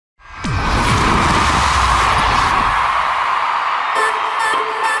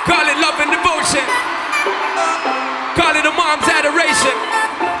motion. Call it a mom's adoration.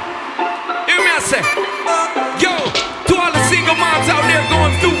 Hear me, I say. Yo, to all the single moms out there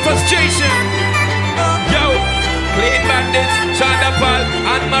going through frustration. Yo, Clean Bandits, Shonda Paul,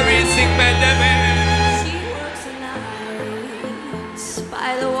 and Marie sing Benjamin. She works the nights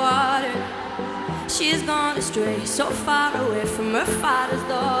by the water. She's gone astray, so far away from her father's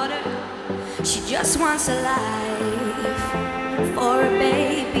daughter. She just wants a life for a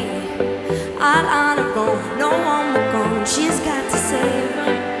baby. All on her own, no one will come. She's got to save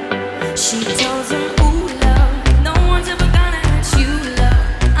him. She tells him, ooh, love, no one's ever gonna hurt you, love.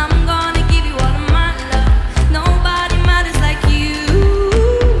 I'm gonna give you all of my love. Nobody matters like you.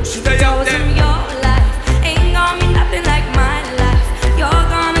 She tells him, your life ain't gonna be nothing like my life. You're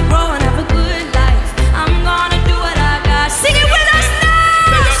gonna grow and have a good life. I'm gonna do what I got. Sing it with us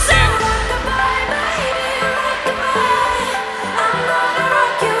now. Sing. Rock-a-bye, baby, rock-a-bye. I'm gonna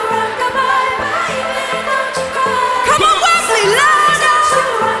rock you, rock-a-bye, baby, don't you cry. Come on, Wesley, louder.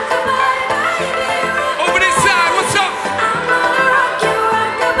 Rock-a-bye, baby, rock-a-bye. Over this side, what's up? I'm gonna rock you,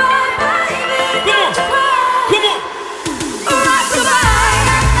 rock-a-bye, baby, don't you cry. Come on. Rock-a-bye.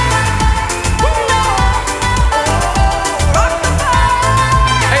 No. Rock-a-bye.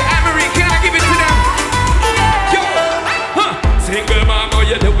 Hey, Anne-Marie, can I give it to them? Yo, huh? Single mom, how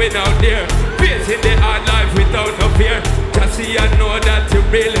you doing out there? Facing the hard life without no fear. Just see and know that you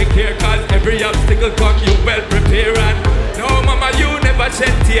really care. Cause every obstacle come, you well prepare. And no, mama, you never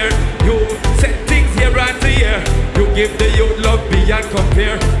shed tear. You set things year after year. You give the youth love beyond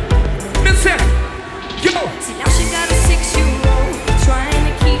compare. Me say, yo. See, now she got a 6-year-old, trying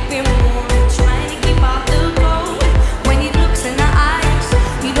to keep him warm, trying to keep out the cold. When he looks in her eyes,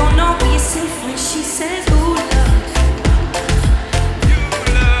 he don't know he's safe when she says, ooh, love. You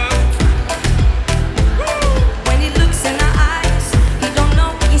love. When he looks in her eyes, he don't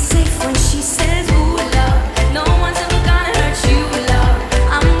know he's safe when she says, ooh, love. No one's ever gonna hurt you, love.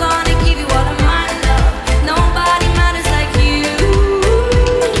 I'm gonna give you all of my love. Nobody matters like you.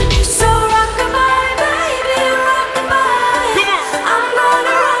 So rock-a-bye, baby, rock-a-bye. Come on. I'm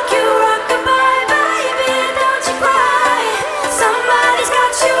gonna rock you, rock-a-bye, baby, don't you cry. Somebody's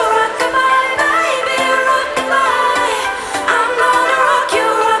got you, rock-a-bye, baby, rock-a-bye. I'm gonna rock you,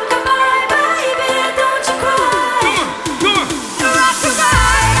 rock-a-bye, baby, don't you cry. Come on.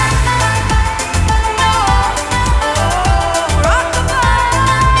 Rock-a-bye. No. Rockabye,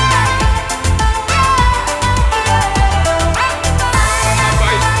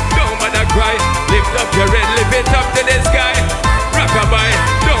 don't bother cry. Lift up your head, lift it up to the sky. Rockabye,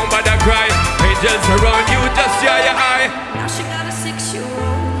 don't bother cry. Angels around you, just share your eye. Now she got a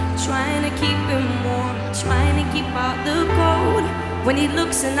 6-year-old, trying to keep him warm, trying to keep out the cold. When he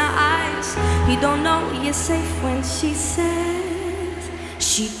looks in her eyes, he don't know he is safe when she says,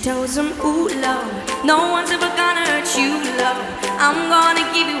 she tells him, ooh, love, no one's ever gonna hurt you, love. I'm gonna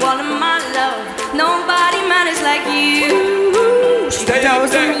give you all of my love. Nobody matters like you. She Stay up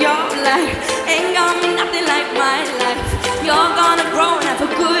tells him, there. your life ain't gonna be nothing like my life. You're gonna grow and have a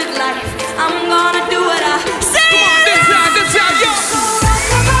good life. I'm gonna do what I